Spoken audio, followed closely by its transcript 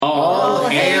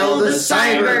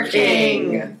Cyber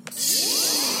King.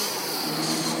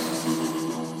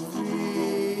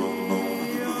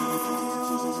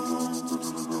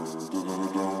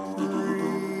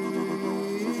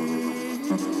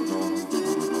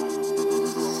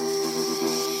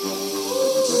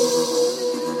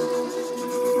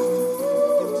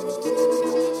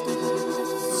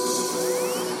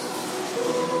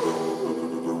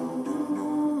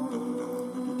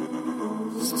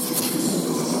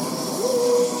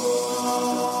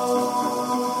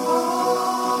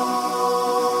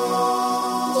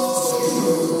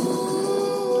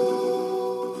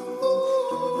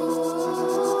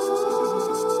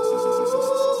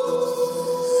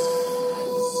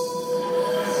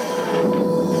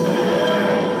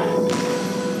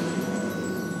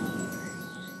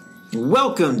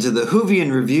 Welcome to the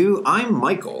Whovian Review. I'm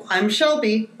Michael. I'm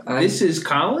Shelby. This is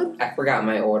Colin? I forgot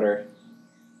my order.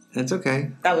 That's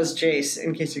okay. That was Jace,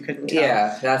 in case you couldn't tell.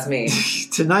 Yeah, that's me.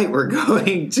 Tonight we're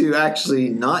going to actually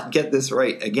not get this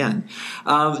right again.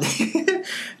 Well,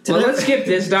 let's skip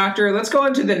this doctor. Let's go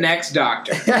on to the next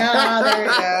doctor. Yeah, there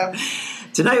you go.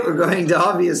 Tonight we're going to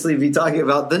obviously be talking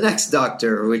about The Next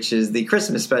Doctor, which is the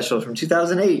Christmas special from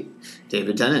 2008.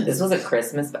 David Tennant. This was a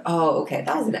Christmas... Oh, okay.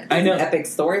 That was an epic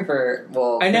story for...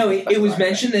 Well, I know. It was like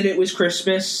mentioned that it was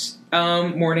Christmas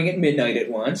morning at midnight at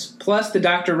once. Plus, the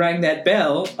doctor rang that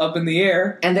bell up in the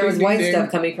air. And there was ding, white ding, stuff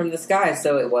ding. coming from the sky,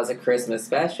 so it was a Christmas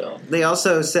special. They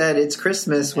also said it's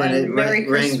Christmas when And it Merry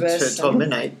rang Christmas. 12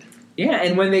 midnight. Yeah,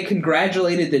 and when they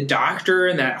congratulated the doctor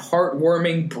and that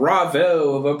heartwarming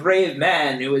bravo of a brave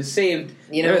man who was saved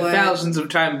thousands of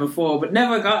times before, but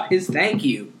never got his thank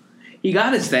you. He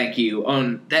got his thank you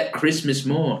on that Christmas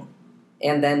morn.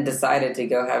 And then decided to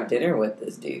go have dinner with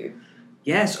this dude.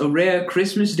 Yes, a rare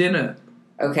Christmas dinner.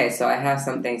 Okay, so I have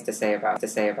some things to say about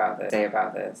this. I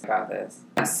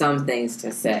have some things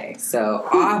to say. So,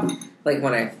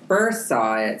 when I first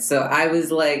saw it, so I was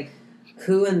like,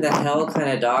 who in the hell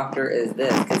kind of doctor is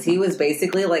this? Because he was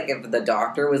basically like if the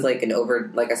doctor was like a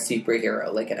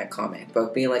superhero, like in a comic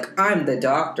book, being like, I'm the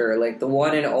doctor, like the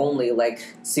one and only, like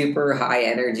super high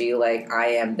energy, like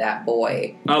I am that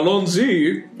boy.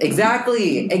 Alonzi.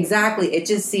 Exactly. It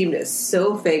just seemed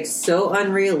so fake, so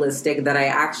unrealistic that I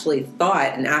actually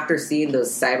thought, and after seeing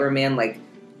those Cyberman like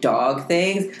dog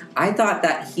things, I thought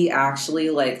that he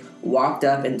actually like walked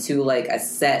up into like a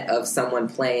set of someone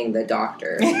playing the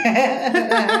doctor.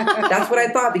 That's what I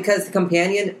thought, because the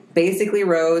companion basically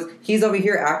Rose, he's over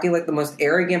here acting like the most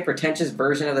arrogant, pretentious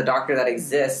version of the doctor that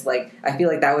exists. Like, I feel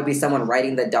like that would be someone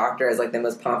writing the doctor as like the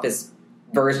most pompous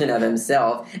version of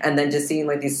himself, and then just seeing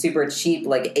like these super cheap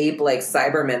like ape-like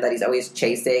Cybermen that he's always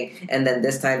chasing, and then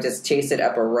this time just chase it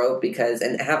up a rope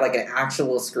and have like an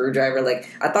actual screwdriver. Like,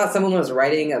 I thought someone was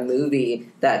writing a movie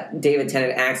that David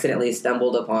Tennant accidentally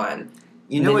stumbled upon,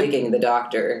 mimicking the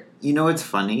doctor. You know what's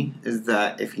funny is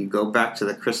that if you go back to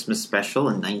the Christmas special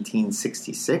in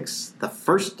 1966, the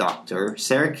first Doctor,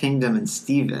 Sarah Kingdom and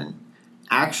Steven,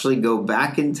 actually go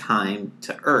back in time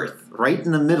to Earth, right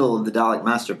in the middle of the Dalek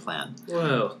Master Plan.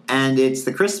 Whoa. And it's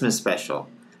the Christmas special.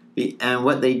 And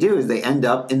what they do is they end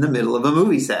up in the middle of a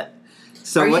movie set.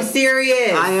 So Are you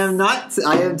serious? I am not.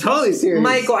 I am totally serious.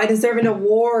 Michael, I deserve an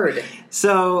award.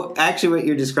 So, actually what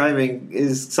you're describing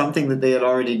is something that they had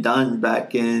already done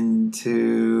back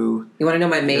into... You want to know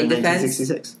my main defense?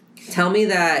 1966. Tell me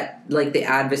that, like, the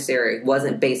adversary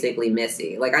wasn't basically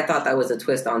Missy. Like, I thought that was a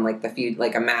twist on, like, the feud,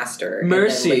 like, a master.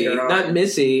 Mercy, not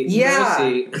Missy. Yeah.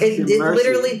 Mercy. It Mercy.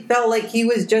 literally felt like he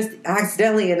was just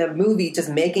accidentally in a movie just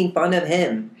making fun of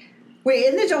him. Wait,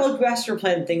 in the Dalek Master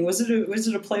Plan thing, was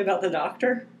it a play about the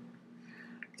Doctor?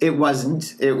 It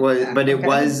wasn't. It was, but it Okay.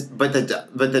 was. But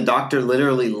the Doctor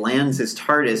literally lands his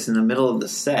TARDIS in the middle of the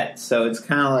set. So it's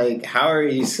kind of like, how are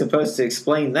you supposed to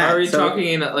explain that? Are you talking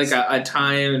in like a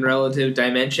time and relative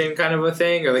dimension kind of a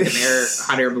thing, or like an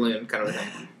hot air balloon kind of a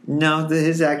thing? No,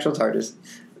 his actual TARDIS.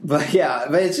 But yeah,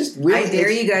 but it's just weird. I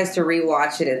dare you guys to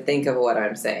rewatch it and think of what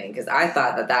I'm saying, because I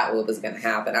thought that was going to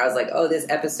happen. I was like, oh, this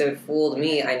episode fooled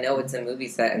me. I know it's a movie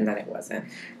set, and then it wasn't.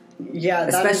 Yeah,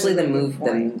 especially the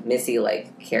the Missy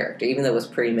like character. Even though it was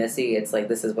pre-Missy, it's like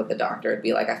this is what the Doctor would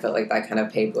be like. I felt like that kind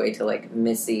of paved way to like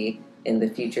Missy in the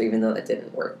future, even though that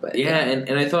didn't work. But yeah.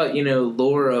 And I thought,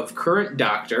 lore of current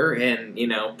Doctor and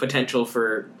potential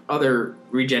for other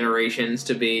regenerations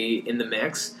to be in the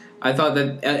mix. I thought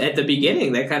that at the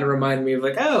beginning that kind of reminded me of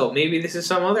like, oh, maybe this is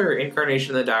some other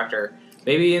incarnation of the Doctor,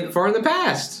 maybe far in the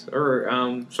past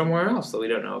or somewhere else that we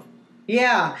don't know of.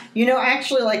 Yeah,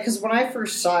 actually, like, because when I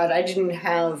first saw it,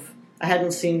 I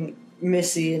hadn't seen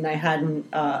Missy, and I hadn't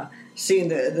seeing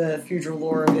the future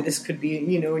lore of it, this could be,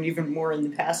 an even more in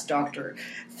the past Doctor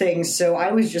thing. So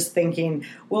I was just thinking,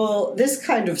 well, this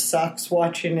kind of sucks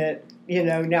watching it,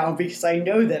 now, because I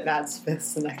know that Matt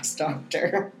Smith's the next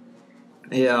Doctor.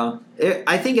 Yeah.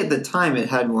 I think at the time it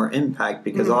had more impact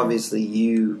because obviously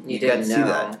you got to didn't see know.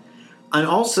 that. And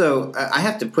also, I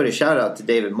have to put a shout out to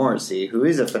David Morrissey, who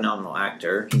is a phenomenal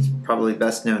actor. He's probably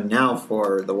best known now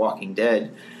for The Walking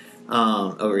Dead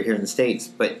over here in the States.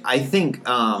 But I think...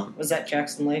 was that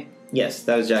Jackson Lake? Yes,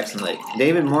 that was Jackson Lake.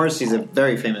 David Morrissey is a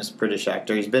very famous British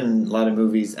actor. He's been in a lot of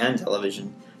movies and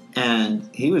television. And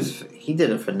he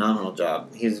did a phenomenal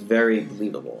job. He was very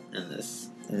believable in this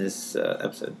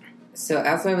episode. So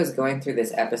as I was going through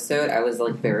this episode, I was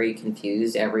very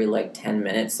confused every 10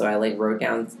 minutes. So I wrote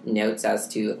down notes as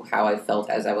to how I felt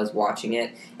as I was watching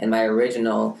it. And my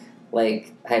original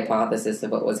hypothesis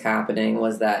of what was happening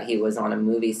was that he was on a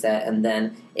movie set, and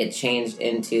then it changed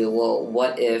into, well,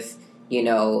 what if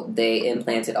they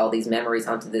implanted all these memories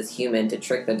onto this human to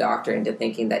trick the Doctor into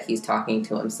thinking that he's talking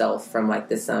to himself from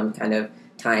this kind of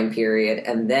time period.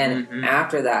 And then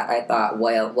after that, I thought,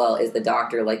 well, is the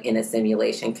Doctor in a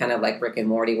simulation, kind of like Rick and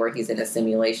Morty, where he's in a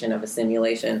simulation of a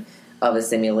simulation of a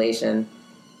simulation.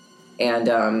 And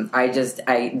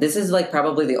this is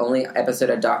probably the only episode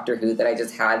of Doctor Who that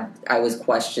I was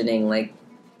questioning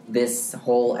this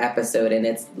whole episode and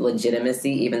its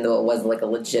legitimacy, even though it was a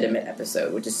legitimate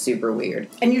episode, which is super weird.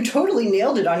 And you totally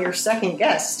nailed it on your second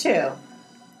guess too.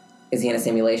 Is he in a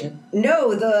simulation?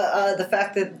 No, the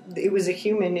fact that it was a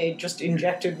human, it just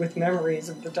injected with memories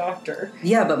of the Doctor.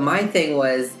 Yeah, but my thing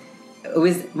was,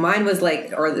 mine was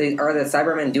are the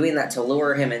Cybermen doing that to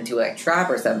lure him into a trap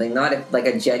or something? Not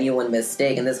a genuine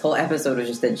mistake. And this whole episode was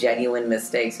just a genuine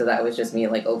mistake. So that was just me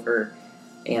over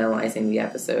analyzing the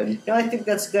episode. No, I think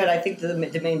that's good. I think the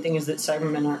main thing is that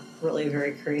Cybermen aren't really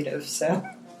very creative. So.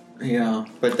 Yeah,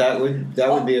 but that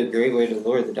would be a great way to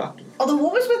lure the Doctor. Although,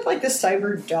 what was with the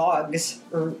cyber dogs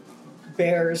or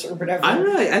bears or whatever? I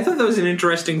don't know. I thought that was an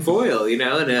interesting foil,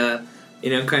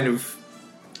 and kind of,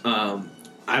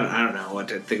 I don't know what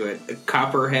to think of it.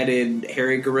 Copper-headed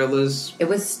hairy gorillas. It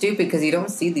was stupid because you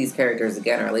don't see these characters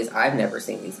again, or at least I've never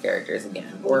seen these characters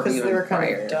again. Well, because they were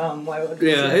kind of dumb. Why would?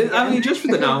 Just for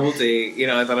the novelty,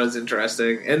 I thought it was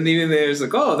interesting. And even there's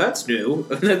oh, that's new.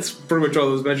 And that's pretty much all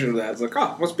that was mentioned of that. It's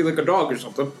oh, must be a dog or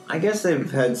something. I guess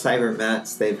they've had cyber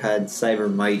mats, they've had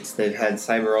cyber mites, they've had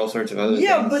cyber all sorts of other things.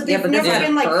 But they've never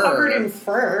been covered in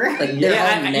fur.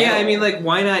 I mean,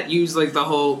 why not use the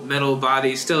whole metal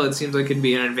body? Still, it seems like it'd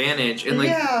be an advantage. And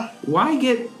why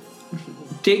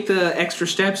take the extra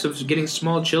steps of getting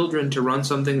small children to run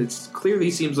something that clearly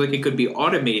seems like it could be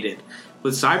automated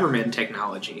with Cybermen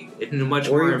technology in a much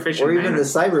more efficient manner. Or even the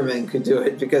Cybermen could do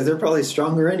it because they're probably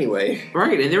stronger anyway.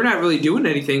 Right, and they're not really doing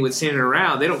anything with standing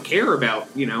around. They don't care about,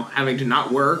 having to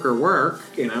not work or work.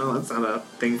 That's not a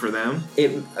thing for them.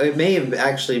 It may have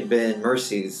actually been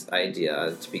Mercy's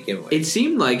idea to begin with. It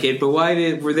seemed like it, but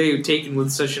why were they taken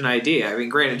with such an idea? I mean,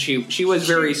 granted, she was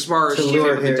very smart. To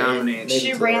lure her in.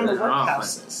 She ran the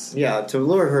workhouses. Yeah, to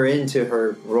lure her into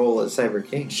her role as Cyber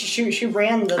King. She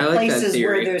ran the places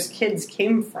where those kids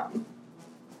came from.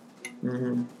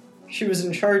 Mm-hmm. She was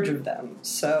in charge of them,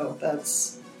 so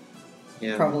that's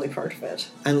probably part of it.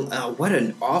 And what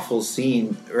an awful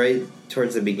scene right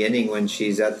towards the beginning when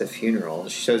she's at the funeral.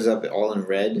 She shows up all in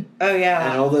red. Oh,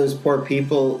 yeah. And all those poor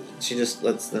people, she just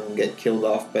lets them get killed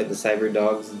off by the cyber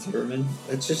dogs and Cybermen.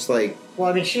 It's just Well,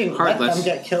 I mean, she didn't heartless. let them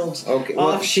get killed. Okay,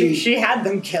 well, she had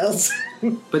them killed.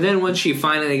 But then once she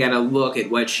finally got a look at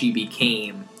what she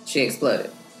became... She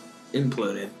exploded.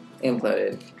 Imploded.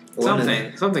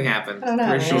 Something happened. I don't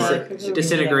know. For sure.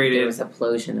 Disintegrated. There was a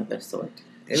implosion of a sort.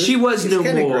 She was no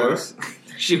more. Gross.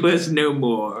 She was no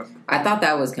more. I thought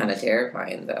that was kind of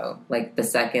terrifying, though. The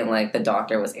second, the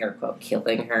Doctor was air quote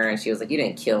killing her, and she was like, "You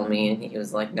didn't kill me," and he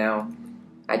was like, "No,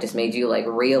 I just made you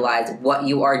realize what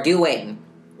you are doing."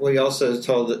 Well, he also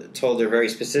told her very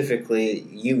specifically,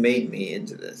 "You made me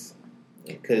into this,"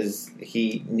 because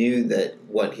he knew that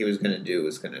what he was going to do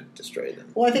was going to destroy them.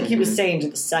 Well, I think he was saying to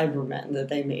the Cybermen that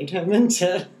they made him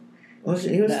into. Well,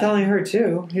 he was telling her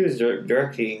too. He was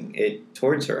directing it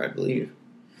towards her, I believe.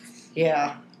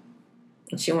 Yeah.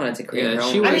 She wanted to create her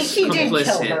own. I mean, he did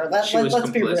kill her. Let's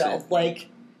be real.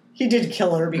 He did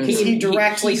kill her because he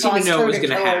directly caused her to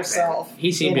kill herself.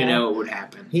 He seemed to know it would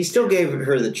happen. He still gave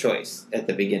her the choice at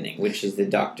the beginning, which is the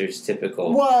Doctor's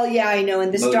typical... Well, yeah, I know,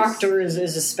 and this Doctor is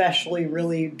especially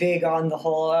really big on the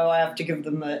whole, I have to give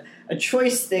them a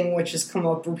choice thing, which has come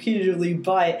up repeatedly,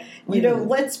 but,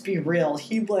 let's be real,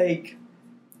 he,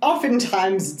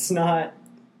 oftentimes it's not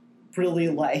really,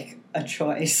 a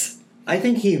choice. I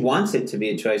think he wants it to be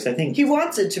a choice. I think He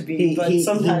wants it to be, but he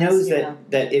sometimes knows yeah.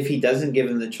 that if he doesn't give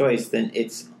him the choice, then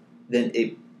it's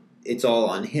all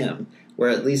on him. Where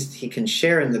at least he can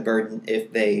share in the burden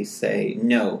if they say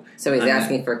no. So he's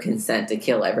asking for consent to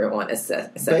kill everyone,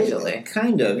 essentially. But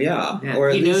kind of, yeah. Yeah, Or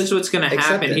at he least knows what's going to happen.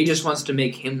 accept it. He just wants to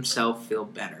make himself feel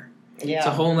better. Yeah. It's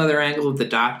a whole other angle of the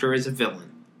Doctor as a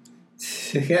villain.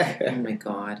 Oh my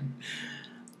god.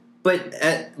 But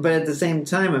at the same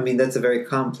time, I mean, that's a very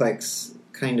complex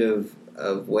kind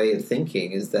of way of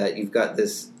thinking. Is that you've got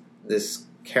this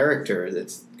character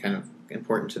that's kind of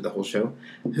important to the whole show,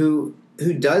 who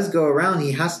does go around.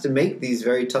 He has to make these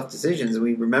very tough decisions, and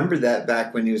we remember that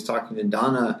back when he was talking to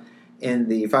Donna in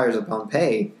the Fires of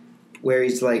Pompeii, where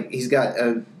he's got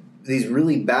these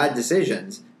really bad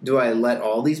decisions. Do I let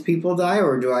all these people die,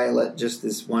 or do I let just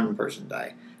this one person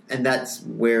die? And that's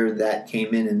where that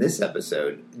came in this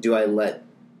episode. Do I let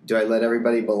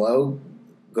everybody below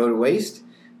go to waste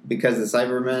because the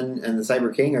Cybermen and the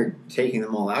Cyber King are taking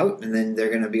them all out, and then they're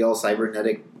going to be all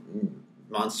cybernetic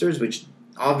monsters, which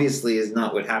obviously is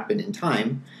not what happened in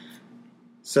time.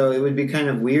 So it would be kind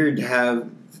of weird to have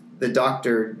the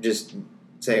Doctor just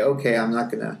say, "Okay, I'm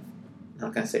not gonna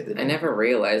say the name." I never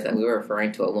realized that we were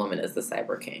referring to a woman as the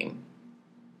Cyber King.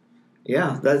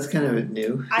 Yeah, that's kind of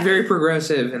new. Very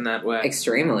progressive in that way.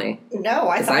 Extremely. No,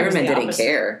 I The thought it was Cybermen the didn't opposite.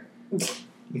 care.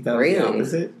 You thought Really? it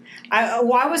was the opposite? I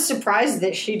was surprised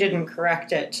that she didn't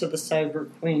correct it to the Cyber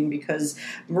Queen, because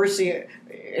Mercy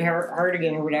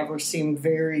Hardigan or whatever seemed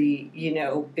very,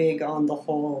 big on the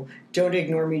whole "don't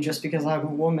ignore me just because I'm a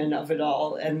woman" of it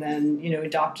all, and then,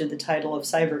 adopted the title of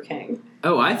Cyber King.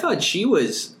 Oh, I thought she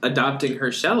was adopting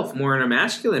herself more in a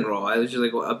masculine role. I was just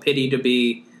like, well, a pity to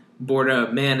be born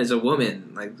a man as a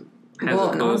woman. Like, Well,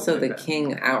 and also the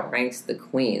king outranks the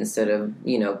queen, so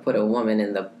to, put a woman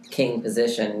in the king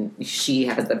position, she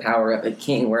has the power of a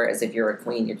king, whereas if you're a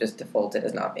queen, you're just defaulted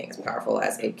as not being as powerful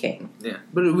as a king. Yeah,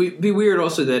 but it would be weird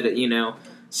also that,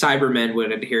 Cybermen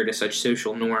would adhere to such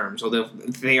social norms, although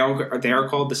they are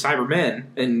called the Cybermen,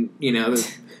 and,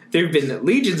 there have been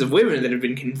legions of women that have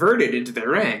been converted into their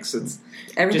ranks. It's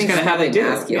Everything's just kind of how they do it.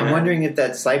 masculine. I'm wondering if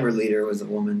that cyber leader was a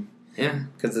woman. Yeah.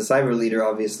 Because the cyber leader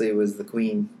obviously was the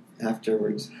queen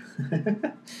afterwards.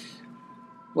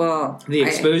 Well, The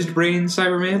exposed brain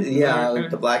Cyberman? Yeah,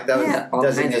 the black, that yeah, all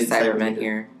was kinds of designated Cybermen leader.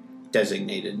 here.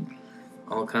 Designated.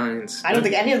 All kinds. I don't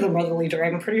think any of them are the leader.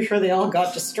 I'm pretty sure they all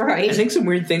got destroyed. I think some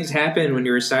weird things happen when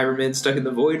you're a Cyberman stuck in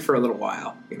the void for a little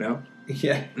while,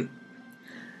 Yeah.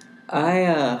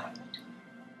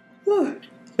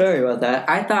 Sorry about that.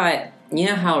 I thought,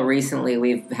 how recently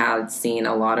we've seen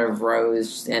a lot of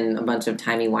Rose and a bunch of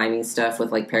timey-wimey stuff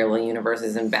with, like, parallel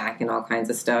universes and back and all kinds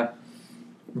of stuff.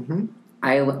 Mm-hmm.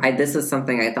 I this is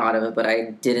something I thought of, but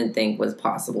I didn't think was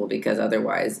possible, because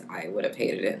otherwise I would have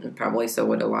hated it, and probably so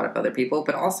would a lot of other people,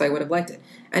 but also I would have liked it.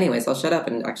 Anyways, I'll shut up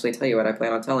and actually tell you what I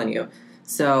plan on telling you.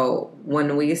 So,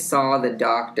 when we saw the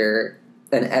Doctor,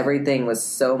 and everything was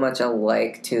so much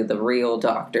alike to the real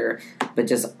Doctor, but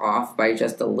just off by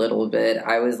just a little bit,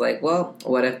 I was like, well,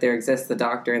 what if there exists a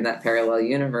Doctor in that parallel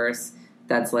universe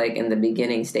that's, like, in the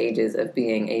beginning stages of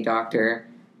being a Doctor,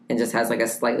 and just has, like, a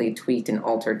slightly tweaked and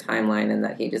altered timeline, and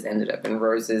that he just ended up in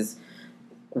Rose's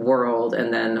world,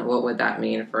 and then what would that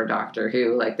mean for Doctor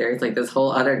Who? Like, there's, like, this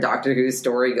whole other Doctor Who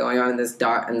story going on in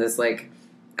this like,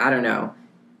 I don't know,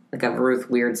 like a Ruth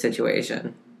Weird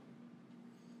situation.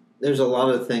 There's a lot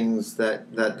of things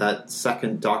that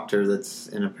second Doctor that's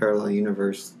in a parallel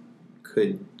universe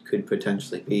could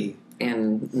potentially be.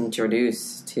 And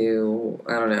introduce to,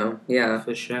 I don't know, yeah.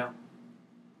 For sure.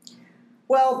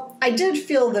 Well, I did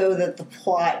feel, though, that the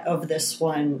plot of this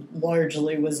one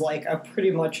largely was like a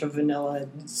pretty much a vanilla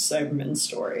Cyberman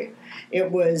story.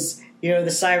 It was, the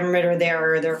Cybermen are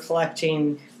there, they're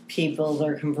collecting people,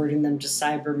 they're converting them to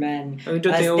Cybermen I mean,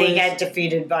 don't as they always... they get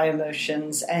defeated by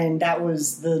emotions, and that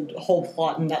was the whole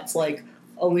plot, and that's, like,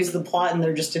 always the plot, and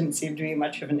there just didn't seem to be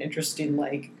much of an interesting,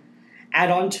 like,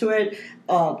 add-on to it.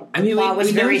 The plot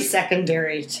was very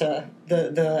secondary to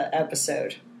the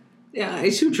episode. Yeah, I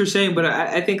see what you're saying, but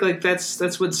I think, like, that's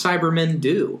what Cybermen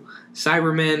do.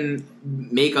 Cybermen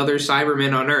make other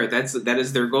Cybermen on Earth. That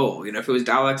is their goal. If it was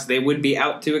Daleks, they would be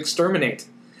out to exterminate.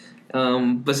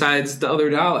 Besides the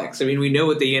other Daleks, I mean, we know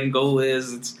what the end goal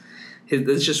is.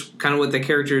 It's just kind of what the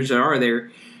characters are. They're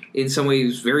in some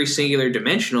ways very singular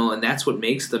dimensional, and that's what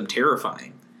makes them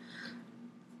terrifying.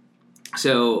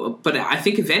 So, but I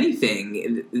think if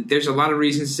anything, there's a lot of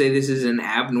reasons to say this is an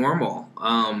abnormal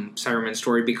Cyberman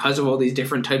story because of all these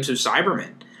different types of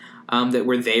Cybermen that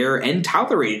were there and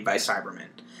tolerated by Cybermen.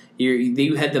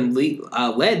 You had them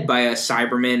led by a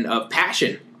Cyberman of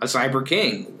passion, a Cyber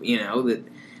King, that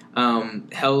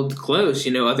held close,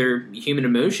 other human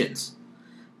emotions.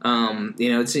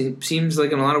 It seems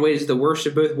like in a lot of ways the worst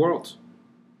of both worlds.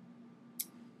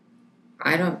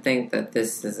 I don't think that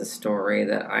this is a story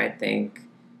that I think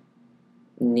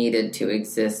needed to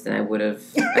exist, and I wouldn't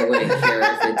care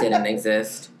if it didn't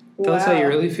exist. Tell us how you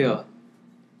really feel.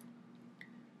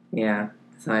 Yeah,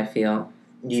 that's how I feel.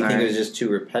 Do you think it was just too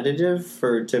repetitive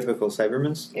for typical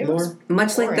Cybermen's lore?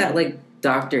 Much like that,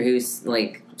 Doctor Who's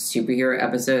superhero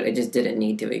episode, it just didn't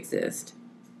need to exist.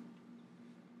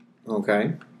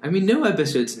 Okay. I mean, no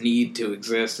episodes need to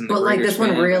exist in the but greater this one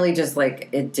span. really just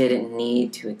it didn't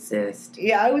need to exist.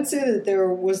 Yeah, I would say that there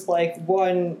was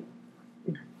one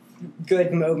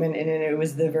good moment in it. It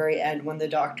was the very end when the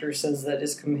Doctor says that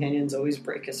his companions always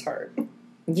break his heart.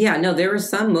 Yeah, no, there were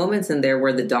some moments in there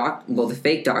where the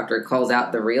fake Doctor calls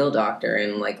out the real Doctor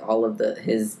and all of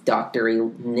his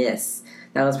doctoriness.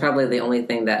 That was probably the only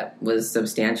thing that was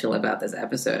substantial about this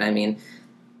episode. I mean,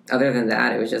 other than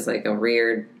that, it was just a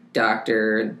weird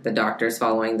Doctor. The Doctor's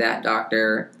following that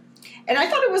Doctor. And I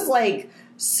thought it was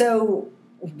so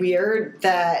weird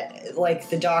that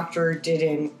the Doctor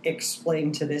didn't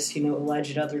explain to this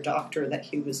alleged other Doctor that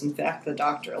he was in fact the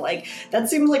Doctor. That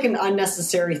seemed like an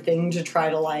unnecessary thing to try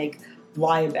to lie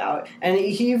about. And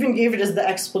he even gave it as the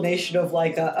explanation of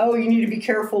oh, you need to be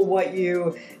careful what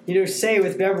you say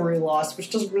with memory loss,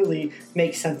 which doesn't really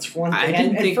make sense for one thing.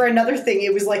 And for another thing,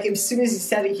 it was as soon as he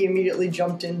said it, he immediately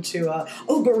jumped into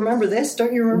oh, but remember this?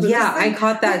 Don't you remember this? Yeah, I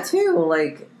caught that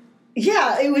too.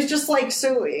 Yeah, it was just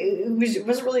so it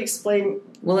wasn't really explained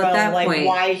at that point,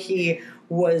 why he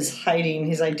was hiding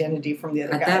his identity from the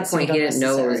other guy. At that point, he didn't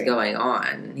know what was going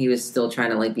on. He was still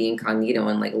trying to be incognito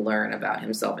and learn about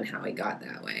himself and how he got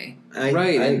that way. I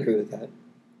agree with that.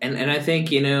 And I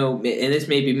think, and this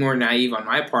may be more naive on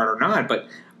my part or not, but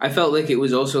I felt like it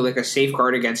was also a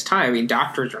safeguard against time. I mean,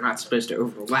 doctors are not supposed to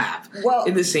overlap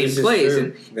in the same place.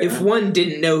 And if one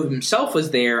didn't know himself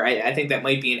was there, I think that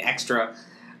might be an extra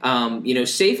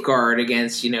safeguard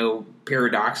against,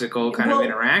 paradoxical kind of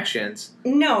interactions.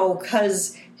 No,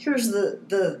 because here's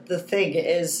the thing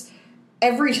is,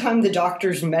 every time the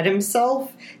Doctor's met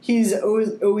himself, he's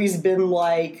always been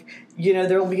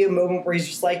there'll be a moment where he's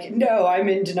just no, I'm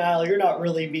in denial, you're not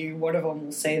really me. One of them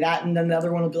will say that, and then the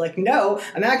other one will be no,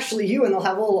 I'm actually you, and they'll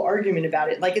have a little argument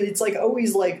about it. It's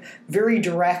always very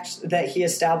direct that he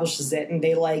establishes it, and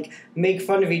they make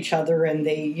fun of each other, and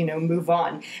they move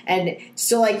on. And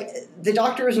so the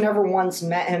Doctor has never once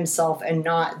met himself and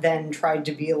not then tried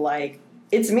to be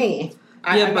it's me.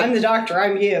 I'm the Doctor,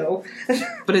 I'm you.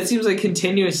 But it seems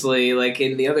continuously,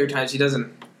 in the other times, he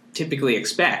doesn't typically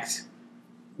expect.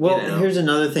 Well, here's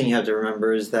another thing you have to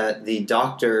remember is that the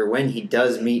Doctor, when he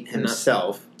does meet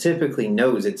himself, typically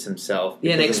knows it's himself.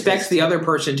 Yeah, and expects the other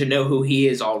person to know who he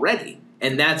is already.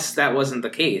 And that wasn't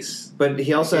the case. But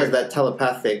he also has that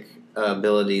telepathic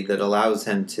ability that allows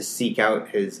him to seek out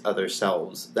his other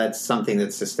selves. That's something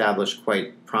that's established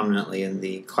quite prominently in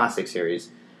the classic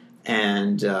series.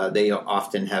 And they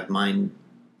often have mind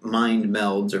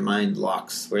melds or mind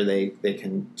locks where they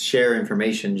can share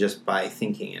information just by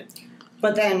thinking it.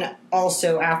 But then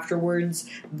also afterwards,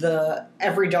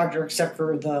 every Doctor except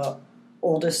for the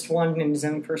oldest one in his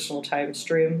own personal time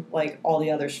stream, all the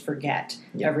others forget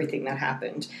everything that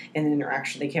happened in the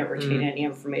interaction. They can't retain any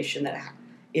information that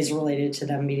is related to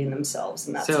them meeting themselves.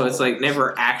 And that's so it's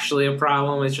never actually a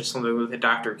problem. It's just something that the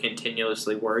Doctor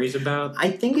continuously worries about. I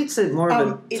think it's more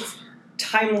of a...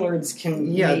 Time Lords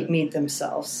can meet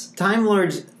themselves. Time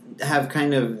Lords have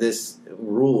kind of this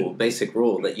basic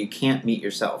rule, that you can't meet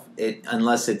yourself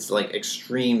unless it's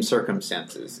extreme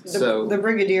circumstances. The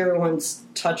Brigadier once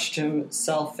touched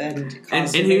himself and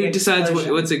who decides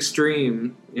what's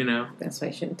extreme? That's why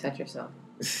you shouldn't touch yourself.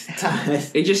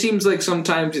 It just seems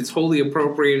sometimes it's wholly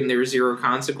appropriate and there's zero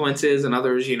consequences, and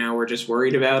others, we're just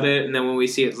worried about it, and then when we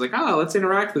see it, it's let's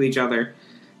interact with each other.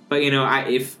 But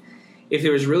if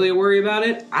there was really a worry about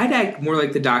it, I'd act more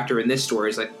like the Doctor in this story.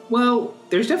 It's well,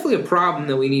 there's definitely a problem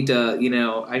that we need to,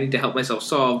 I need to help myself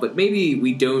solve, but maybe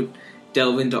we don't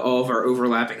delve into all of our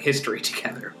overlapping history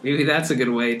together. Maybe that's a good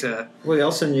way to... Well, we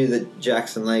also knew that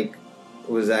Jackson Lake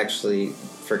was actually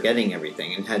forgetting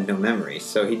everything and had no memory,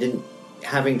 so he didn't...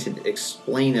 having to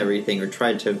explain everything or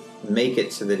try to make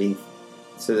it so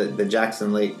that the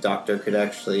Jackson Lake Doctor could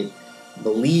actually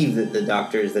believe that the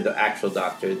Doctor is the actual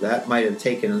Doctor, that might have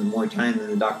taken more time than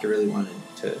the Doctor really wanted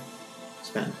to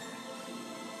spend.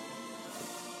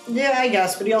 Yeah, I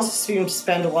guess, but he also seemed to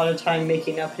spend a lot of time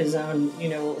making up his own,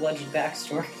 alleged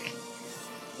backstory.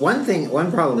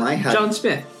 One problem I had... John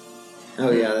Smith.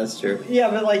 Oh, yeah, that's true. Yeah,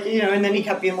 but and then he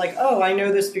kept being oh, I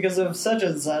know this because of such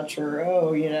and such, or,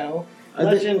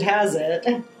 Legend has it.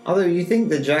 Although you think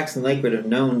that Jackson Lake would have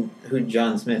known who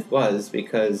John Smith was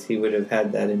because he would have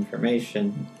had that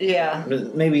information. Yeah.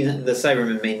 But maybe the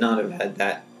Cybermen may not have had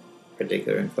that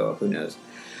particular info. Who knows?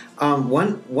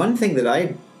 One thing that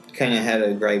I kind of had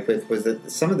a gripe with was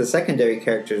that some of the secondary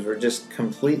characters were just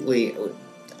completely.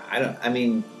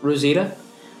 Rosita?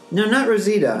 No, not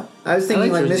Rosita. I was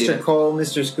thinking like Rosita. Mr. Cole,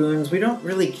 Mr. Scoons. We don't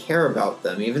really care about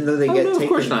them, even though they get of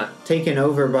course not. taken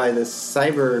over by the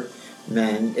Cybermen.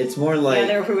 It's more like Yeah,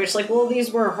 they're pretty much like, well,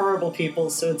 these were horrible people,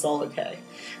 so it's all okay.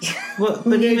 well,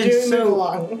 but You even do move so,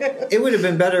 along. it would have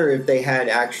been better if they had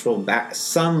actual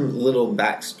some little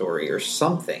backstory or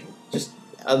something, just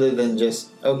other than just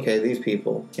okay, these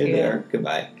people here they Yeah. are,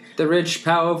 goodbye. The rich,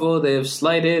 powerful, they're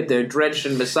slighted, they're drenched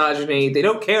in misogyny, they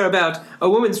don't care about a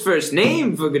woman's first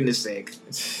name, for goodness sake.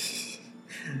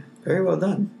 Very well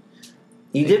done.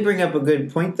 You did bring up a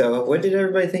good point, though. What did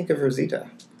everybody think of Rosita?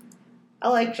 I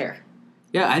liked her.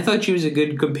 Yeah, I thought she was a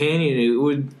good companion.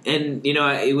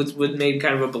 It was made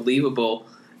kind of a believable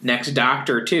next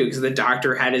Doctor, too, because the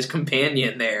Doctor had his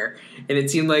companion there, and it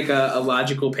seemed like a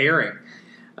logical pairing.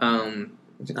 I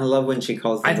love when she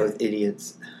calls them both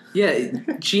idiots. Yeah,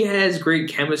 she has great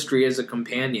chemistry as a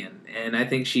companion, and I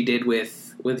think she did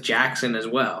with Jackson as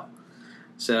well.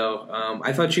 So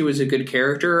I thought she was a good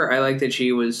character. I like that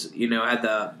she was,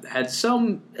 had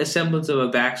some semblance of a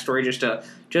backstory,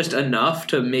 just enough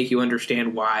to make you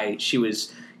understand why she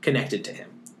was connected to him.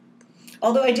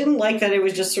 Although I didn't like that it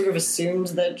was just sort of assumed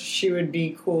that she would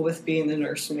be cool with being the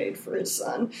nursemaid for his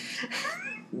son.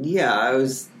 Yeah, I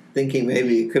was thinking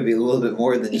maybe it could be a little bit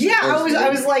more than just I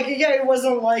was like, it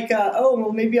wasn't like, oh,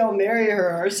 well, maybe I'll marry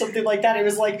her or something like that. It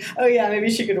was like, oh, yeah, maybe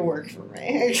she could work for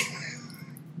me.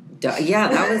 Yeah,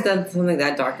 that was something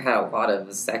that Doctor had a lot of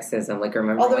sexism. Like,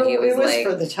 remember Although when he was it was like,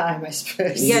 for the time, I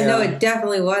suppose. yeah, no, it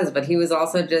definitely was. But he was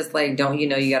also just like, don't you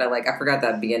know you gotta like, I forgot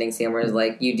that beginning scene where it's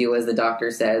like, you do as the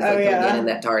Doctor says, like, Oh, don't yeah. get in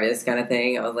that TARDIS kind of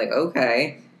thing. I was like,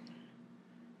 okay,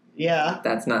 Yeah.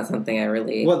 that's not something I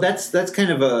really. Well, that's kind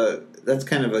of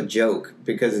a joke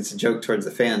because it's a joke towards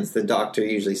the fans. The Doctor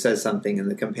usually says something,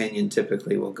 and the companion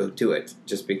typically will go do it,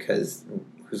 just because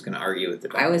who's going to argue with the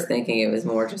Doctor? I was thinking it was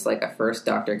more just like a first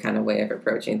Doctor kind of way of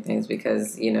approaching things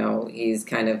because, he's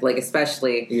kind of like,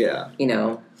 especially, Yeah.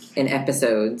 In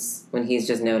episodes when he's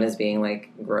just known as being like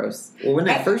gross. Well, when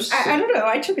I first, I don't know.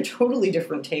 I took a totally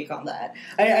different take on that.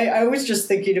 I was just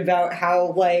thinking about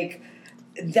how, like,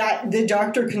 that the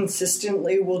Doctor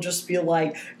consistently will just be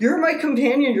like, you're my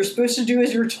companion, you're supposed to do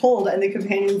as you're told, and the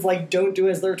companion's like, don't do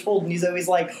as they're told, and he's always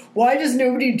like, why does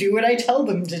nobody do what I tell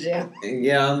them to do?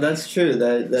 yeah, that's true.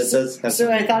 That does happen. So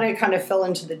I thought it kind of fell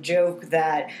into the joke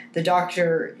that the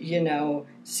Doctor,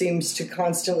 seems to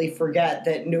constantly forget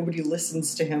that nobody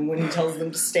listens to him when he tells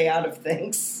them to stay out of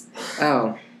things.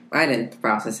 Oh, I didn't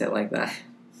process it like that.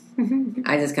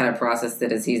 I just kind of processed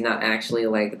it as he's not actually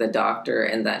like the Doctor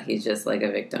and that he's just like a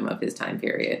victim of his time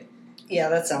period. Yeah,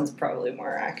 that sounds probably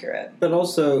more accurate. But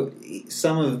also,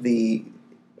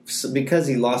 because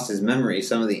he lost his memory,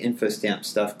 some of the info stamp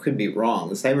stuff could be wrong.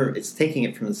 It's taking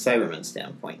it from the Cyberman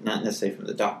standpoint, not necessarily from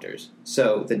the Doctor's.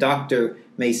 So the Doctor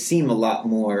may seem a lot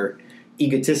more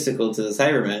egotistical to the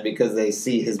Cybermen because they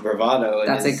see his bravado.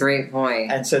 That's a great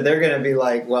point. And so they're going to be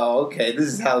like, well, okay, this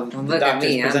is how the Look at Doctor's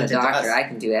me, I'm the presented to us. Doctor. I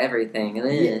can do everything.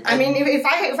 Yeah. I mean, if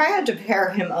I had to pair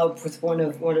him up with one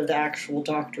of the actual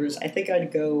Doctors, I think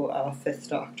I'd go Fifth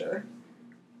Doctor,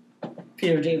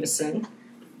 Peter Davison,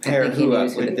 Pair think he who up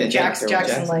knows who with the the Jackson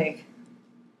Jackson? Lake.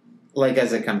 Like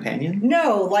as a companion?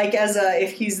 No, like as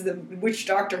if he's which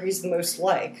Doctor he's the most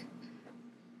like.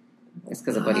 It's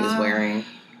because of what he was wearing.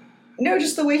 No,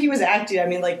 just the way he was acting. I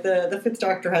mean, like the Fifth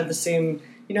Doctor had the same,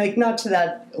 like not to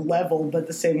that level, but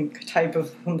the same type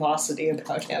of pomposity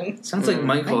about him. Sounds like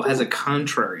Michael has a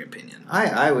contrary opinion.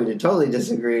 I would totally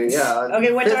disagree. Yeah.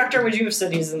 Okay, what Fifth- Doctor would you have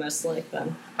said he's the most like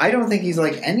then? I don't think he's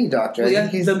like any Doctor. I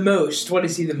think he's the most. What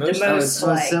is he the most? The most. so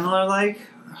like. similar. Like,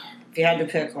 If you had to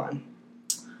pick one.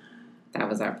 That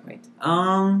was our point.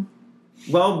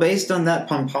 well, based on that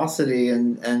pomposity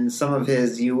and some of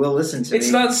his, you will listen to It's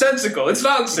me. nonsensical. It's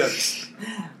nonsense.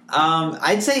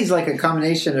 I'd say he's like a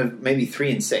combination of maybe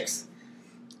 3 and 6,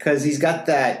 because he's got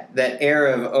that air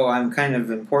of I'm kind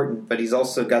of important, but he's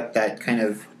also got that kind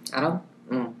of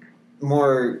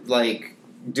more like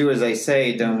do as I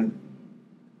say, don't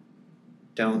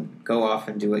go off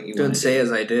and do what you Don't want. say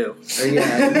as I do.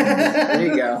 Yeah, there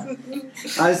you go.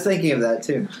 I was thinking of that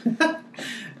too.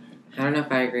 I don't know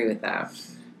if I agree with that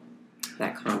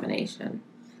combination.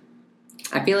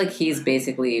 I feel like he's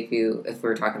basically, if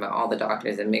we're talking about all the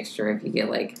Doctors, a mixture. If you get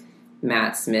like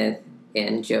Matt Smith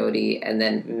and Jodie, and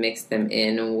then mix them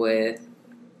in with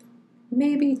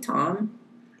Maybe Tom.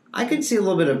 I could see a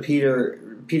little bit of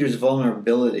Peter's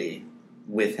vulnerability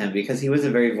with him because he was a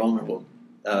very vulnerable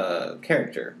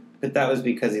character, but that was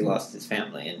because he lost his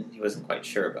family and he wasn't quite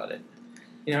sure about it.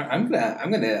 I'm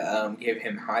gonna give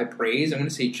him high praise. I'm gonna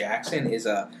say Jackson is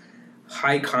a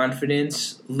high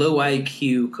confidence, low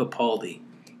IQ Capaldi.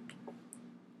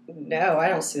 No, I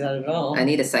don't see that at all. I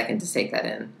need a second to take that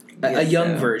in. A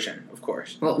young version, of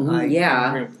course. Well,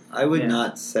 yeah. I would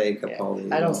not say Capaldi.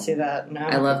 Yeah, I don't see that. No,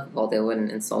 I love Capaldi. I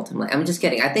wouldn't insult him. I'm just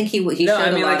kidding. I think he No, showed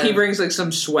I mean, a lot he of... brings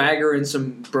some swagger and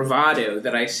some bravado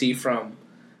that I see from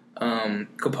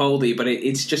Capaldi, but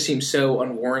it just seems so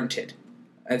unwarranted.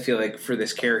 I feel like for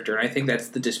this character, and I think that's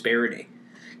the disparity.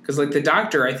 Because the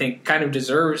Doctor, I think, kind of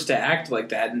deserves to act like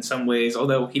that in some ways,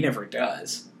 although he never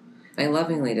does. I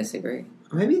lovingly disagree.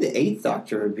 Maybe the 8th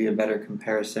Doctor would be a better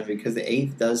comparison because the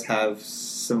 8th does have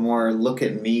some more look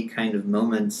at me kind of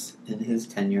moments in his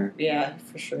tenure. Yeah,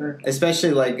 for sure.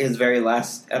 Especially his very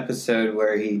last episode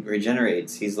where he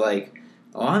regenerates. He's like,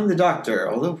 "Oh, I'm the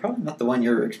Doctor," although probably not the one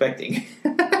you're expecting.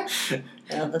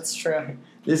 Yeah, that's true.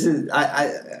 This is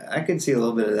I could see a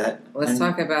little bit of that. Let's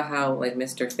talk about how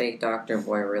Mr. Fake Doctor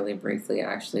Boy really briefly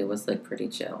actually was pretty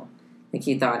chill.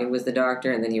 He thought he was the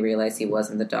Doctor, and then he realized he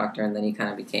wasn't the Doctor, and then he kind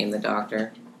of became the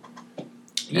Doctor,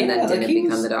 and then didn't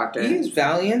become the Doctor. He was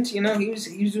valiant, He was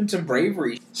doing some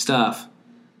bravery stuff.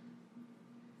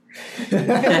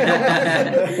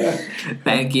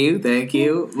 Thank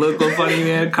you, local funny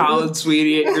man, Colin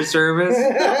Sweetie at your service.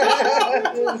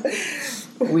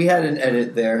 We had an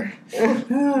edit there.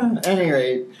 At any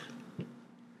rate,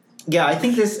 yeah, I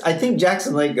think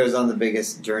Jackson Lake goes on the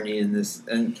biggest journey in this,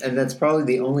 and that's probably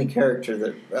the only character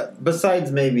that,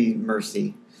 besides maybe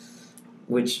Mercy,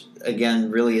 which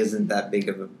again really isn't that big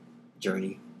of a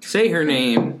journey. Say her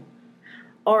name.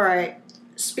 All right.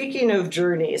 Speaking of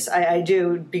journeys, I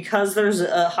do, because there's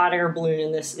a hot air balloon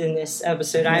in this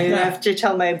episode. I have to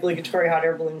tell my obligatory hot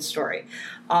air balloon story.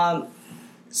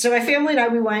 So my family and I,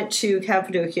 we went to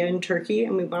Cappadocia in Turkey,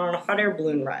 and we went on a hot air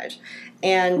balloon ride.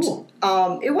 And cool.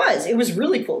 It was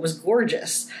really cool. It was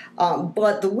gorgeous.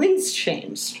 But the winds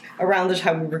changed around the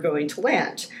time we were going to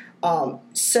land.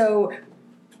 So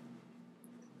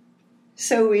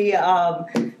we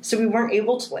weren't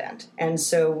able to land, and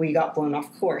so we got blown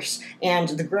off course. And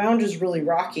the ground is really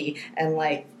rocky and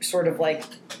sort of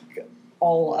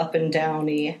all up and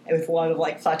downy with a lot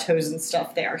of plateaus and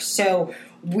stuff there. So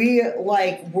we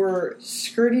were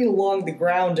skirting along the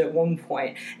ground at one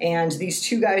point, and these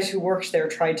two guys who worked there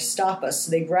tried to stop us. So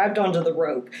they grabbed onto the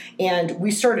rope, and we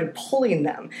started pulling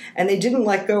them, and they didn't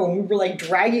let go, and we were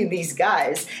dragging these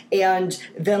guys, and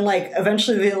then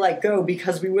eventually they let go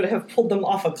because we would have pulled them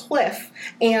off a cliff.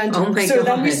 And then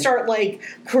we start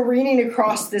careening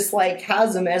across this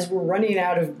chasm as we're running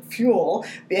out of fuel,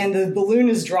 and the balloon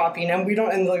is dropping, and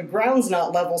the ground's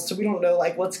not level, so we don't know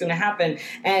what's going to happen.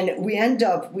 And we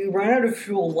run out of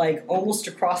fuel almost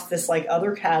across this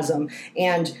other chasm,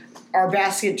 and our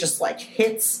basket just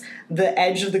hits the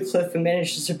edge of the cliff and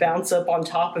manages to bounce up on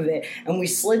top of it, and we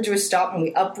slid to a stop, and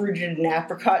we uprooted an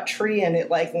apricot tree, and it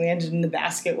landed in the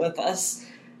basket with us.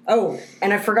 Oh,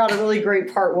 and I forgot a really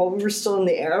great part. While we were still in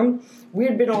the air, we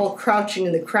had been all crouching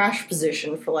in the crash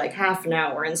position for half an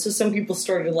hour, and so some people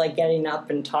started getting up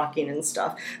and talking and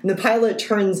stuff. And the pilot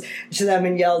turns to them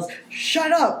and yells,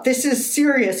 "Shut up! This is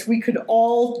serious. We could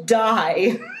all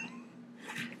die."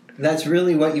 That's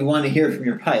really what you want to hear from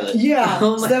your pilot. Yeah.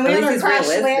 Oh so then we had our crash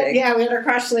realistic. we had our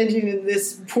crash landing in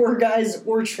this poor guy's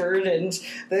orchard, and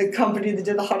the company that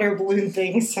did the hot air balloon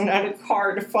thing sent out a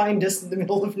car to find us in the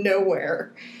middle of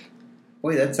nowhere.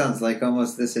 Boy, that sounds like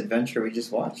almost this adventure we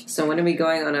just watched. So when are we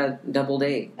going on a double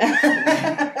date? On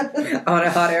a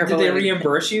hot air balloon? Did they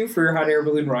reimburse you for your hot air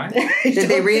balloon ride? Did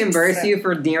they reimburse you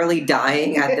for nearly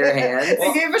dying at their hands?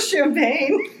 They gave us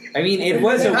champagne. I mean, it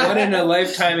was a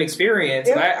one-in-a-lifetime experience,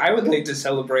 and I would like to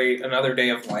celebrate another day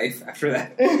of life after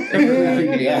that.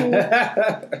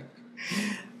 Yeah.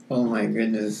 Oh my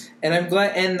goodness! And I'm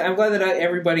glad that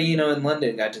everybody in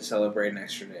London got to celebrate an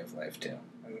extra day of life too,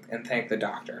 and thank the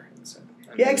Doctor. So,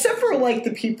 yeah, except for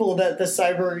the people that the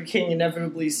Cyber King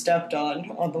inevitably stepped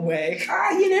on the way.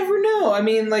 You never know. I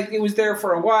mean, it was there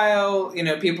for a while.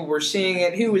 People were seeing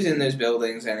it. Who was in those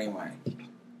buildings anyway?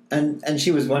 And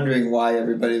she was wondering why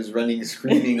everybody was running,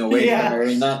 screaming away Yeah. from her,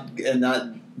 and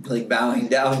not bowing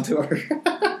down to her.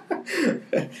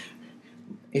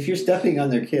 If you're stepping on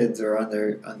their kids or on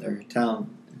their town,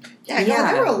 Yeah,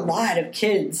 there were a lot of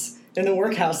kids in the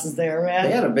workhouses there, man.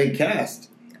 they had a big cast.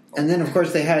 And then, of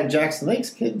course, they had Jackson Lake's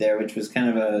kid there, which was kind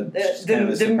of a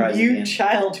The surprising mute game.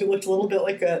 child who looked a little bit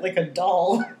like a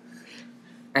doll.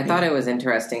 I thought it was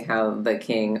interesting how the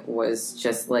king was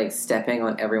just, like, stepping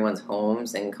on everyone's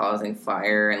homes and causing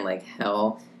fire and, like,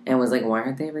 hell. And was like, why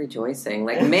aren't they rejoicing?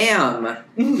 Like, ma'am,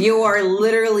 you are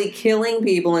literally killing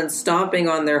people and stomping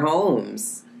on their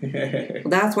homes.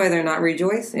 That's why they're not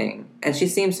rejoicing. And she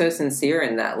seemed so sincere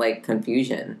in that, like,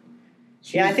 confusion.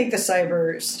 Yeah, I think the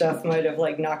cyber stuff might have,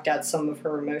 like, knocked out some of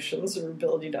her emotions or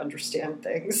ability to understand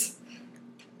things.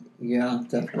 Yeah,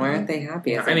 definitely. Why aren't they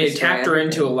happy? I mean, it tapped her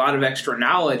into a lot of extra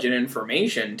knowledge and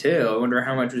information, too. I wonder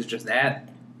how much was just that.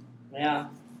 Yeah.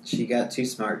 She got too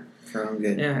smart for her own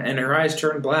good. Yeah, and her eyes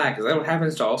turned black. Is that what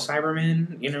happens to all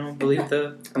Cybermen? You know, believe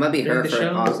the... I'm gonna be her the for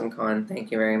show? Awesome Con.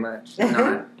 Thank you very much.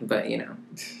 Not, but, you know.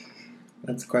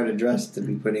 That's quite a dress to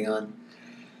be putting on.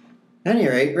 At any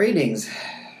rate, ratings.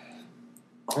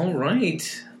 All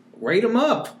right. Rate them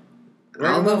up.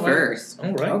 I'll go first.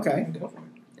 All right. Okay. Go for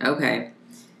it. Okay.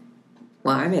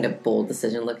 Well, I made a bold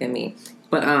decision. Look at me.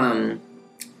 But I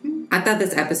thought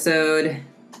this episode,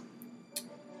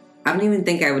 I don't even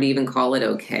think I would even call it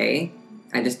okay.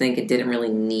 I just think it didn't really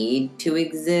need to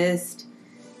exist.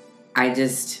 I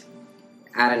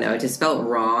don't know. It just felt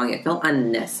wrong. It felt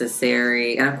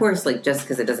unnecessary. And of course, like, just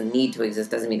because it doesn't need to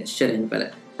exist doesn't mean it shouldn't.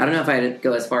 But I don't know if I'd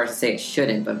go as far as to say it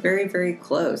shouldn't, but very, very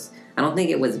close. I don't think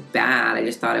it was bad. I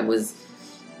just thought it was,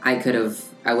 I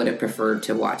would have preferred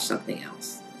to watch something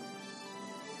else.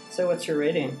 So what's your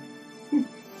rating?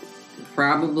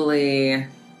 Probably a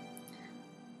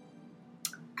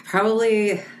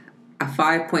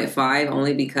 5.5,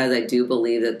 only because I do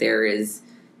believe that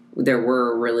there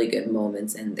were really good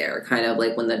moments in there. Kind of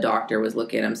like when the doctor was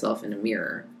looking at himself in a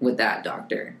mirror with that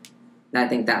doctor. I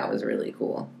think that was really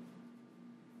cool.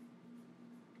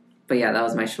 But yeah, that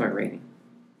was my short rating.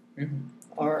 Mm-hmm.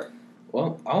 Or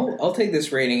Well, I'll take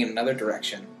this rating in another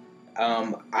direction.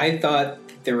 I thought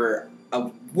there were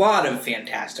a lot of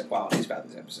fantastic qualities about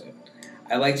this episode.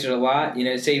 I liked it a lot. You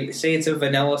know, say it's a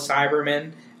vanilla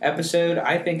Cyberman episode.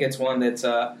 I think it's one that's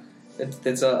a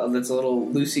little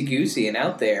loosey goosey and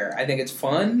out there. I think it's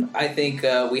fun. I think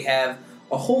we have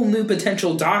a whole new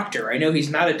potential doctor. I know he's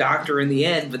not a doctor in the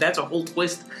end, but that's a whole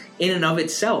twist in and of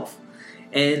itself.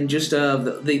 And just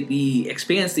the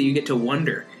expanse that you get to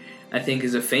wonder, I think,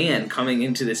 as a fan coming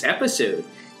into this episode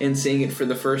and seeing it for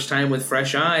the first time with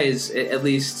fresh eyes, at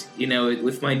least, you know,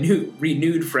 with my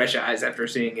renewed fresh eyes after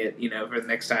seeing it, you know, for the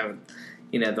next time,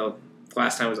 you know, the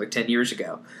last time was like 10 years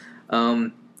ago.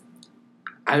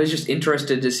 I was just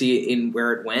interested to see in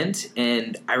where it went,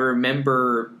 and I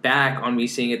remember back on me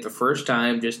seeing it the first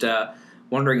time, just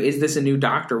wondering, is this a new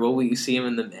doctor? Will we see him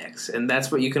in the mix? And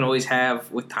that's what you can always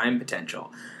have with time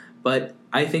potential. But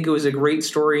I think it was a great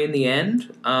story in the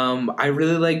end. I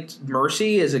really liked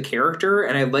Mercy as a character,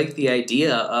 and I liked the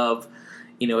idea of,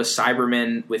 you know, a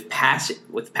Cyberman with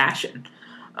passion,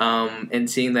 and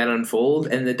seeing that unfold,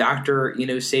 and the doctor, you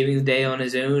know, saving the day on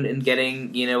his own and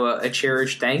getting, you know, a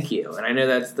cherished thank you. And I know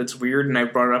that's weird, and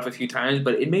I've brought it up a few times,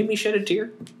 but it made me shed a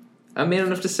tear. I'm man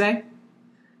enough to say.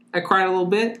 I cried a little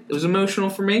bit. It was emotional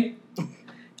for me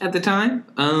at the time.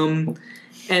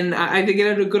 And I think it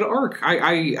had a good arc.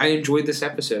 I enjoyed this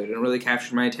episode and really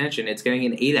captured my attention. It's getting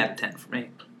an 8 out of 10 for me.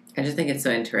 I just think it's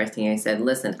so interesting. I said,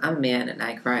 listen, I'm a man and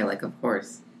I cry. Like, of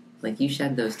course. Like, you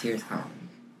shed those tears, Colin.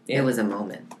 Yeah. It was a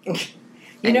moment.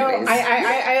 You know,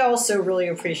 I also really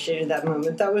appreciated that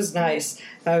moment. That was nice.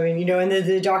 I mean, you know, and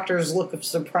the doctor's look of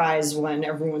surprise when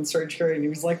everyone started cheering. He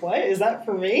was like, what? Is that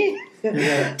for me?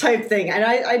 Yeah. Type thing. And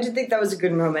I did think that was a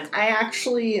good moment. I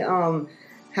actually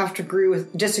have to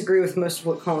disagree with most of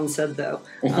what Colin said, though.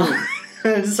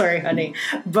 Sorry, honey.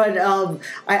 But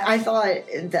I thought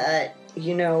that,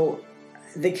 you know,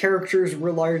 the characters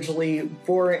were largely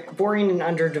boring and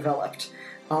underdeveloped.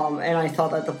 And I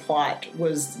thought that the plot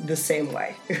was the same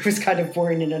way. It was kind of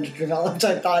boring and underdeveloped.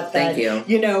 I thought that,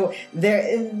 you know,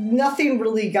 nothing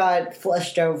really got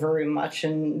fleshed out very much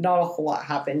and not a whole lot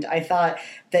happened. I thought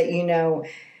that, you know,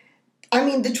 I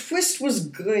mean, the twist was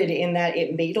good in that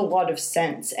it made a lot of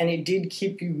sense, and it did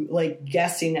keep you, like,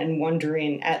 guessing and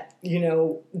wondering at, you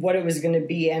know, what it was going to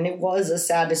be, and it was a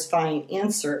satisfying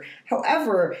answer.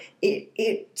 However,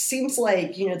 it seems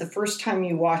like, you know, the first time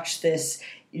you watch this,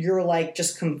 you're, like,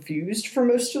 just confused for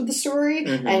most of the story,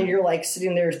 and you're, like,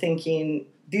 sitting there thinking,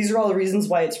 these are all the reasons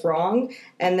why it's wrong,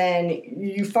 and then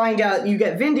you find out, you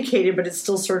get vindicated, but it's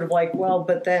still sort of like, well,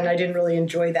 but then I didn't really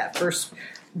enjoy that first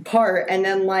part, and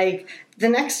then, like, the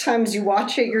next times you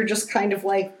watch it, you're just kind of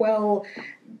like, well,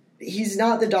 he's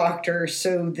not the doctor,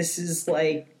 so this is,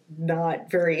 like,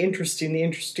 not very interesting. The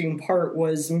interesting part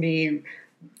was me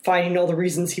finding all the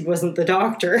reasons he wasn't the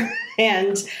doctor.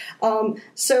 And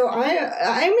so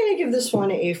I'm going to give this one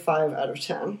a 5 out of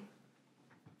 10.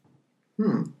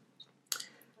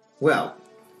 Well,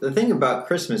 the thing about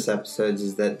Christmas episodes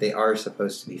is that they are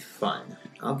supposed to be fun.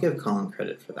 I'll give Colin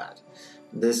credit for that.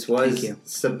 This was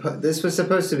this was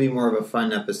supposed to be more of a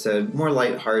fun episode, more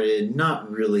lighthearted, not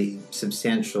really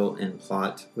substantial in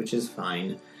plot, which is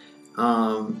fine.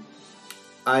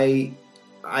 I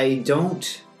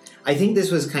think this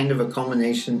was kind of a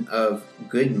culmination of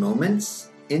good moments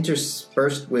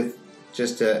interspersed with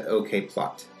just a okay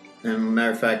plot. And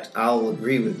matter of fact, I'll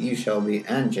agree with you, Shelby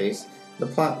and Jace. The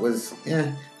plot was,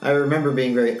 I remember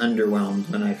being very underwhelmed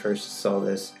when I first saw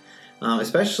this.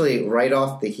 Especially right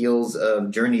off the heels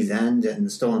of Journey's End and The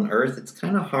Stolen Earth. It's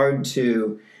kind of hard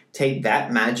to take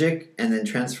that magic and then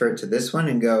transfer it to this one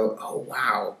and go, oh,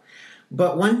 wow.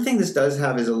 But one thing this does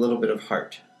have is a little bit of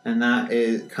heart. And that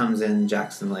comes in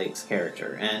Jackson Lake's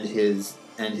character and his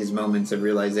moments of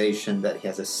realization that he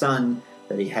has a son,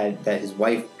 that his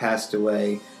wife passed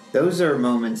away. Those are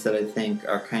moments that I think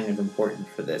are kind of important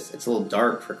for this. It's a little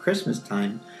dark for Christmas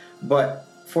time, but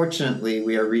fortunately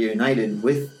we are reunited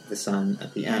with the son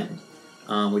at the end,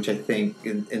 which I think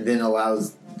and then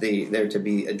allows there to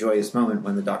be a joyous moment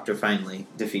when the Doctor finally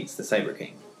defeats the Cyber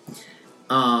King.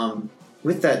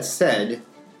 With that said,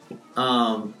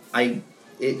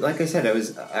 like I said, I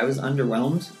was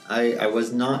underwhelmed. I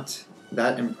was not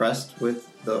that impressed with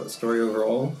the story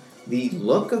overall. The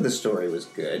look of the story was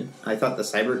good. I thought the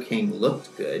Cyber King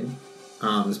looked good.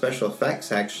 The special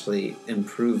effects actually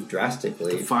improved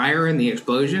drastically. The fire and the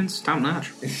explosions, top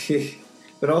notch.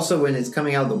 But also when it's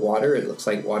coming out of the water, it looks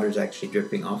like water's actually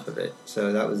dripping off of it.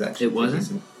 So that was actually... It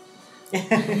wasn't?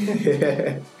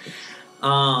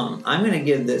 I'm going to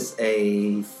give this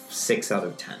a 6 out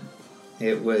of 10.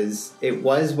 It was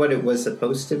what it was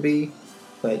supposed to be,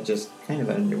 but just kind of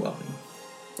underwhelming.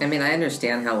 I mean, I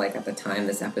understand how, like, at the time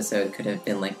this episode could have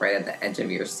been, like, right at the edge of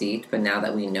your seat, but now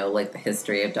that we know, like, the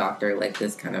history of Doctor, like,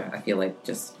 this kind of, I feel like,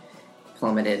 just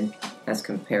plummeted as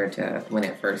compared to when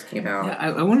it first came out.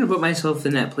 Yeah, I wanted to put myself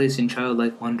in that place in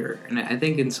childlike wonder, and I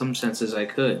think in some senses I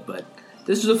could, but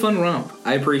this was a fun romp.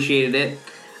 I appreciated it.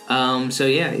 So,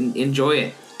 yeah, enjoy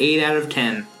it. 8 out of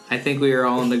 10. I think we are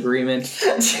all in agreement.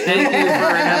 Thank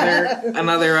you for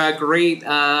another great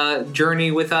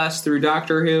journey with us through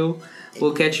Doctor Who.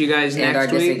 We'll catch you guys and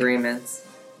next our week. Disagreements.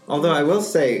 Although I will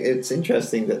say, it's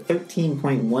interesting that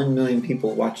 13.1 million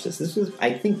people watched this. This was,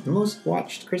 I think, the most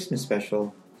watched Christmas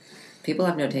special. People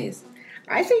have no taste.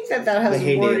 I think that has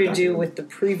The more heyday to of do Doctor with the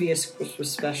previous Christmas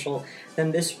special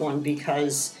than this one,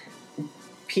 because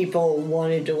people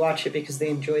wanted to watch it because they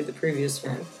enjoyed the previous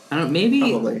one. I don't.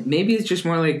 Probably. Maybe it's just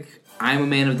more like I'm a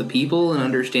man of the people and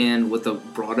understand what the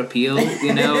broad appeal, of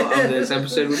this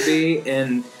episode would be,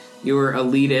 and your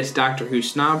elitist Doctor Who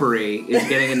snobbery is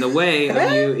getting in the way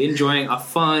of you enjoying a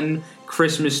fun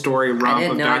Christmas story romp I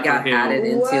didn't of know Doctor I got Who. added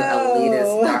into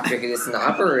elitist Doctor Who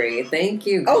snobbery. Thank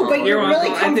you, Oh, but Colin. you're really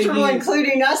welcome. I think comfortable you-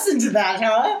 including us into that,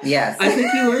 huh? Yes. I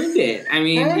think you earned it. I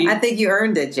mean, I think you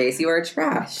earned it, Jace. You are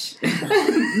trash.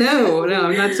 no,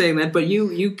 I'm not saying that. But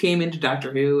you came into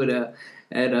Doctor Who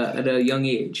at a young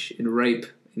age and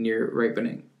in your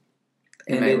ripening.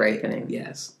 Am I ripening?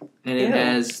 Yes, and it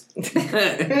has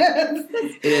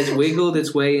it has wiggled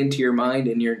its way into your mind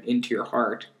and into your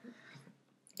heart.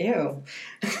 Ew.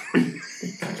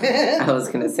 I was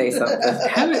going to say something.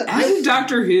 Hasn't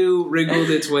Doctor Who wriggled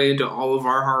its way into all of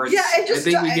our hearts? Yeah, I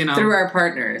think we can. Through our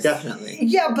partners. Definitely.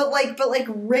 Yeah, but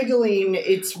wriggling,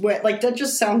 it's wet. Like, that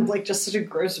just sounds like just such a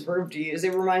gross verb to use.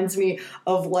 It reminds me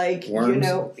of, like, Worms?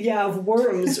 of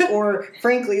worms, or,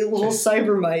 frankly, little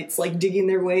cyber mites, like, digging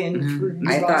their way in through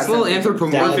I thought It's a little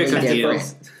anthropomorphic, Dogs I feel.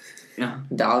 different. Yeah.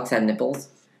 Dogs have nipples.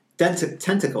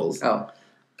 Tentacles. Oh.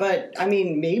 But, I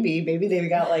mean, maybe they've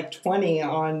got, like, 20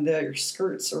 on their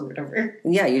skirts or whatever.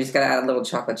 Yeah, you just got to add a little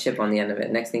chocolate chip on the end of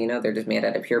it. Next thing you know, they're just made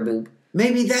out of pure boob.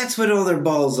 Maybe that's what all their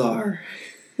balls are.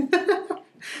 They're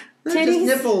just Titties.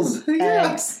 nipples.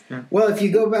 Eggs. Yeah. Well, if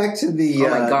you go back to the... Oh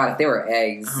my god, if they were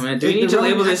eggs. Oh, man, do we need to The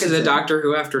label Rowan this as a Atkinson. Doctor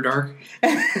Who After Dark?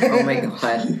 Oh my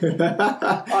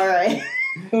god. All right.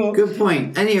 Good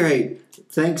point. Any rate,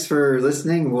 thanks for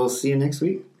listening. We'll see you next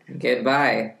week.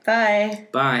 Goodbye. Bye.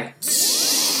 Bye.